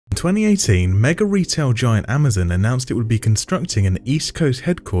2018, mega retail giant Amazon announced it would be constructing an East Coast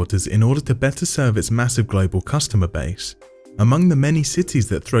headquarters in order to better serve its massive global customer base. Among the many cities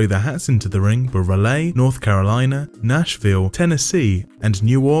that throw their hats into the ring were Raleigh, North Carolina, Nashville, Tennessee, and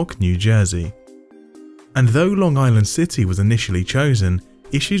Newark, New Jersey. And though Long Island City was initially chosen,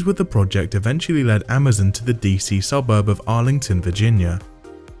 issues with the project eventually led Amazon to the DC suburb of Arlington, Virginia.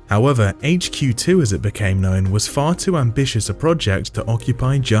 However, HQ2 as it became known was far too ambitious a project to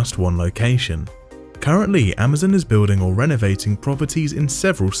occupy just one location. Currently, Amazon is building or renovating properties in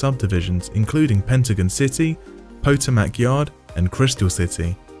several subdivisions including Pentagon City, Potomac Yard, and Crystal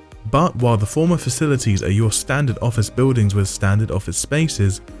City. But while the former facilities are your standard office buildings with standard office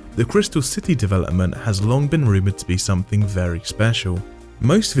spaces, the Crystal City development has long been rumored to be something very special.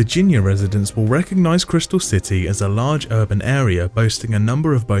 Most Virginia residents will recognize Crystal City as a large urban area boasting a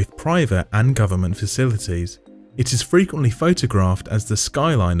number of both private and government facilities. It is frequently photographed as the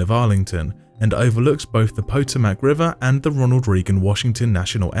skyline of Arlington and overlooks both the Potomac River and the Ronald Reagan Washington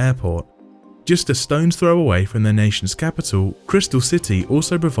National Airport. Just a stone's throw away from the nation's capital, Crystal City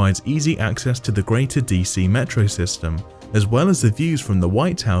also provides easy access to the greater DC metro system, as well as the views from the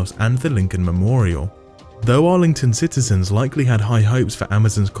White House and the Lincoln Memorial. Though Arlington citizens likely had high hopes for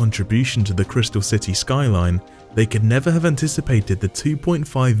Amazon's contribution to the Crystal City skyline, they could never have anticipated the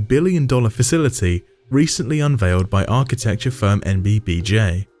 $2.5 billion facility recently unveiled by architecture firm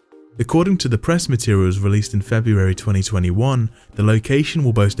NBBJ. According to the press materials released in February 2021, the location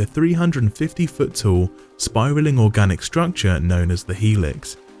will boast a 350-foot tall, spiraling organic structure known as the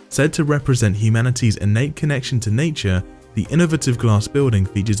Helix. Said to represent humanity's innate connection to nature, the innovative glass building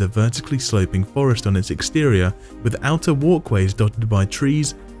features a vertically sloping forest on its exterior with outer walkways dotted by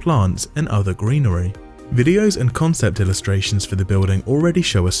trees, plants, and other greenery. Videos and concept illustrations for the building already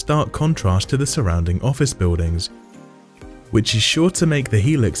show a stark contrast to the surrounding office buildings, which is sure to make the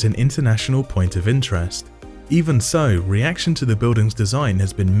Helix an international point of interest. Even so, reaction to the building's design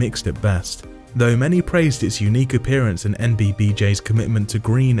has been mixed at best. Though many praised its unique appearance and NBBJ's commitment to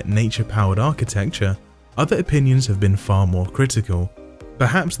green, nature-powered architecture, other opinions have been far more critical.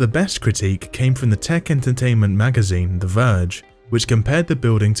 Perhaps the best critique came from the tech entertainment magazine The Verge, which compared the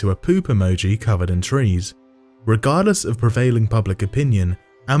building to a poop emoji covered in trees. Regardless of prevailing public opinion,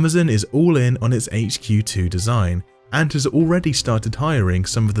 Amazon is all in on its HQ2 design and has already started hiring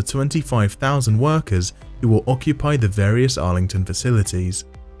some of the 25,000 workers who will occupy the various Arlington facilities.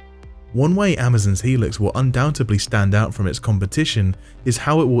 One way Amazon's Helix will undoubtedly stand out from its competition is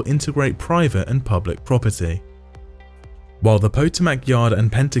how it will integrate private and public property. While the Potomac Yard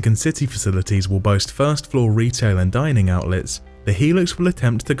and Pentagon City facilities will boast first-floor retail and dining outlets, the Helix will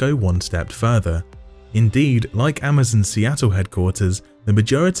attempt to go one step further. Indeed, like Amazon's Seattle headquarters, the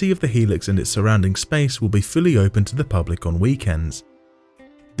majority of the Helix and its surrounding space will be fully open to the public on weekends.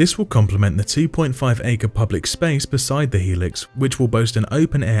 This will complement the 2.5-acre public space beside the Helix, which will boast an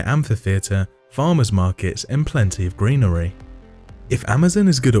open-air amphitheatre, farmers markets, and plenty of greenery. If Amazon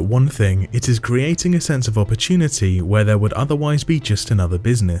is good at one thing, it is creating a sense of opportunity where there would otherwise be just another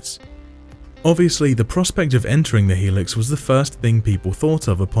business. Obviously, the prospect of entering the Helix was the first thing people thought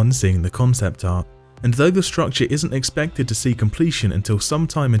of upon seeing the concept art, and though the structure isn't expected to see completion until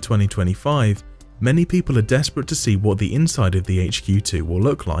sometime in 2025, many people are desperate to see what the inside of the HQ2 will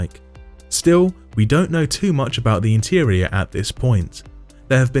look like. Still, we don't know too much about the interior at this point.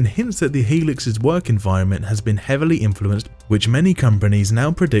 There have been hints that the Helix's work environment has been heavily influenced, which many companies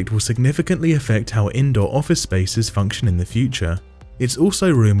now predict will significantly affect how indoor office spaces function in the future. It's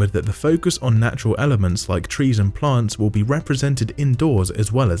also rumoured that the focus on natural elements like trees and plants will be represented indoors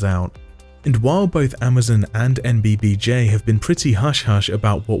as well as out. And while both Amazon and NBBJ have been pretty hush-hush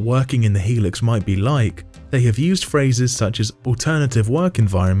about what working in the Helix might be like, they have used phrases such as alternative work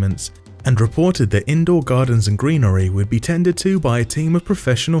environments and reported that indoor gardens and greenery would be tended to by a team of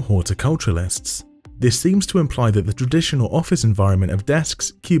professional horticulturalists. This seems to imply that the traditional office environment of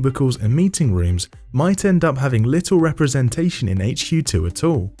desks, cubicles, and meeting rooms might end up having little representation in HQ2 at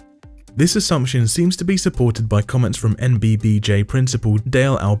all. This assumption seems to be supported by comments from NBBJ principal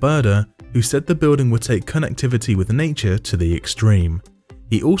Dale Alberta, who said the building would take connectivity with nature to the extreme.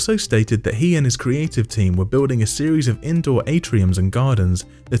 He also stated that he and his creative team were building a series of indoor atriums and gardens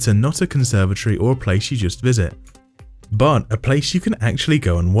that are not a conservatory or a place you just visit, but a place you can actually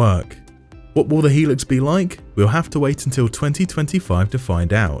go and work. What will the Helix be like? We'll have to wait until 2025 to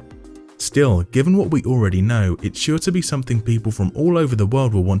find out. Still, given what we already know, it's sure to be something people from all over the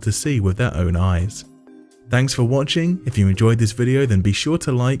world will want to see with their own eyes. Thanks for watching. If you enjoyed this video, then be sure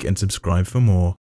to like and subscribe for more.